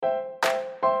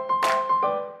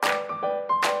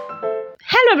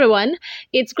everyone.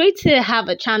 It's great to have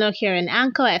a channel here in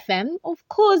Anchor FM. Of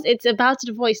course, it's about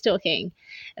the voice talking.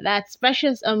 That's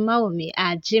Precious Omaomi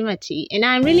at Jimati, and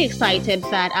I'm really excited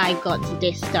that I got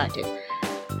this started.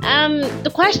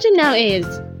 The question now is,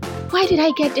 why did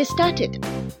I get this started?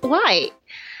 Why?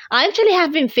 I actually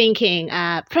have been thinking,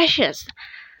 Precious,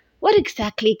 what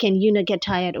exactly can you not get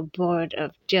tired or bored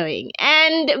of doing?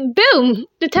 And boom,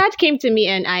 the thought came to me,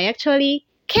 and I actually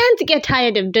can't get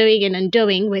tired of doing and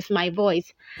undoing with my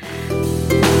voice.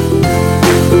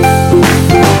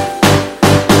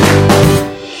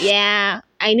 Yeah,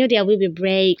 I know there will be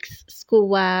breaks,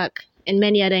 schoolwork, and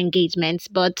many other engagements,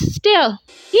 but still,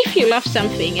 if you love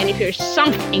something and if you're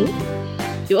something,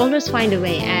 you always find a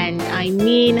way. And I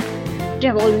mean,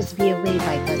 there will always be a way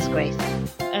by God's grace.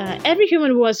 Every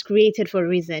human was created for a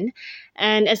reason,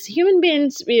 and as human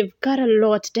beings, we've got a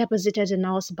lot deposited in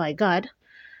us by God.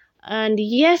 And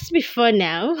yes, before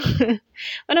now,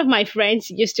 one of my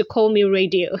friends used to call me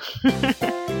radio.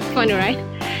 Funny, right?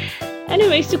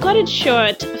 Anyways, to cut it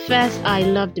short, first, I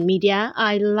love the media.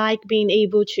 I like being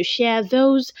able to share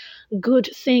those good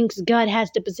things God has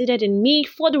deposited in me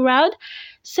for the world.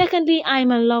 Secondly,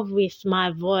 I'm in love with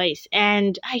my voice,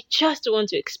 and I just want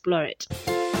to explore it.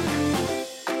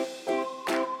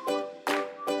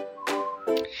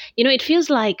 You know, it feels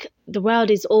like the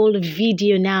world is all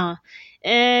video now.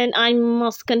 And I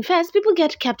must confess, people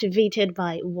get captivated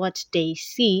by what they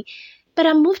see. But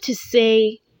I'm moved to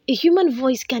say a human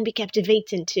voice can be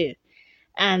captivating too.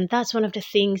 And that's one of the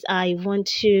things I want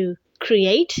to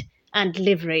create and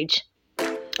leverage.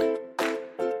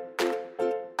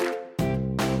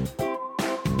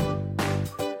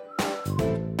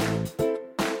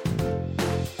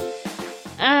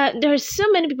 There are so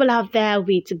many people out there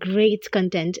with great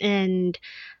content, and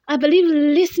I believe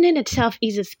listening itself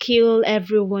is a skill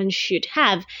everyone should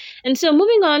have. And so,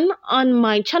 moving on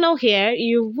my channel here,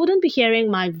 you wouldn't be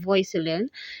hearing my voice alone.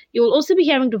 You will also be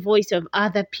hearing the voice of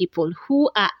other people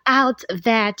who are out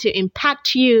there to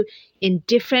impact you in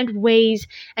different ways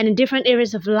and in different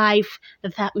areas of life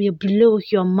that will blow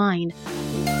your mind.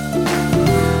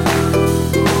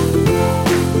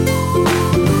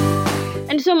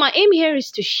 And so my aim here is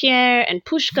to share and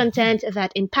push content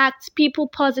that impacts people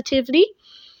positively.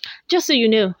 Just so you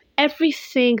know,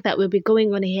 everything that will be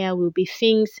going on here will be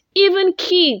things even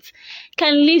kids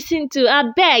can listen to.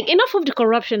 I beg, enough of the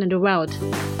corruption in the world.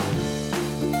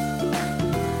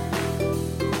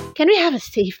 Can we have a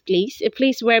safe place? A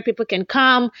place where people can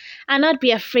come and not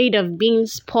be afraid of being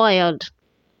spoiled?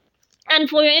 And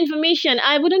for your information,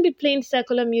 I wouldn't be playing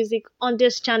secular music on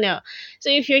this channel. So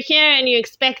if you're here and you're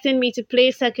expecting me to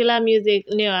play secular music,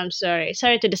 no, I'm sorry.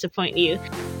 Sorry to disappoint you.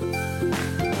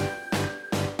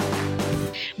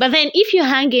 But then if you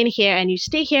hang in here and you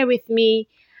stay here with me,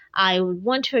 I would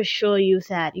want to assure you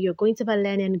that you're going to be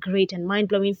learning great and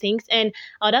mind-blowing things. And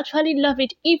I'd actually love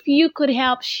it if you could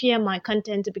help share my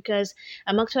content, because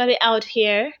I'm actually out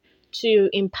here to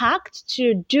impact,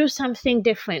 to do something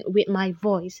different with my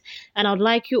voice, and I'd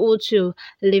like you all to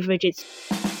leverage it.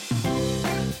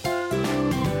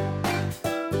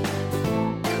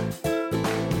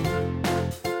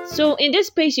 So in this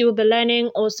space, you will be learning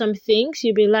awesome things.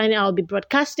 You'll be learning, I'll be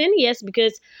broadcasting, yes,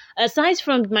 because aside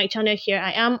from my channel here,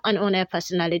 I am an on-air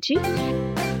personality.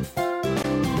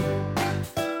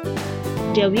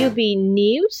 There will be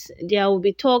news, there will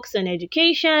be talks on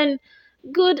education,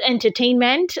 good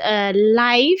entertainment,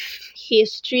 life,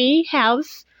 history,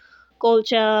 health,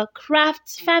 culture,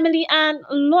 crafts, family, and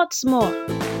lots more.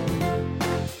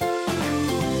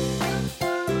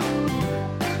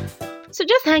 So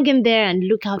just hang in there and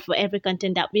look out for every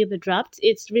content that will be dropped.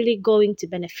 It's really going to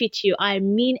benefit you. I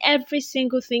mean, every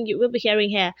single thing you will be hearing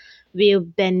here will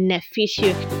benefit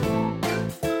you.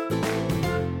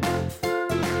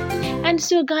 And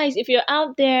so guys, if you're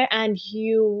out there and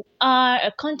you are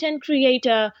a content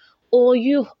creator, or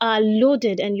you are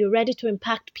loaded and you're ready to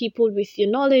impact people with your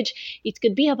knowledge, it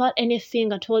could be about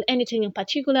anything at all, anything in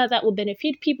particular that will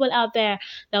benefit people out there,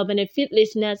 that will benefit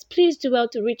listeners, please do well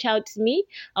to reach out to me.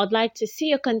 I would like to see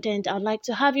your content. I would like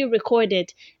to have you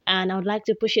recorded, and I would like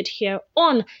to push it here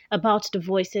on About the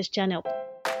Voices channel.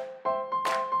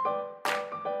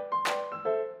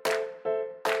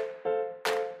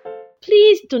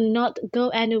 Please do not go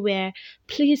anywhere.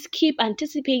 Please keep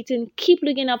anticipating, keep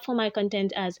looking up for my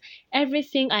content, as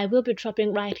everything I will be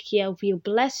dropping right here will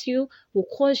bless you, will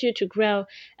cause you to grow.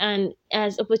 And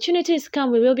as opportunities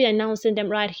come, we will be announcing them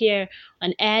right here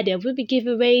on air. There will be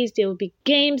giveaways, there will be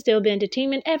games, there will be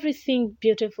entertainment, everything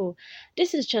beautiful.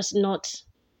 This is just not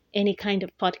any kind of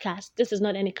podcast. This is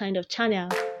not any kind of channel.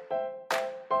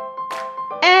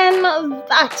 And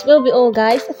that will be all,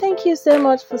 guys. Thank you so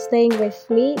much for staying with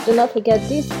me. Do not forget,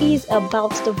 this is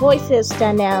About the Voices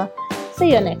channel.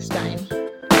 See you next time.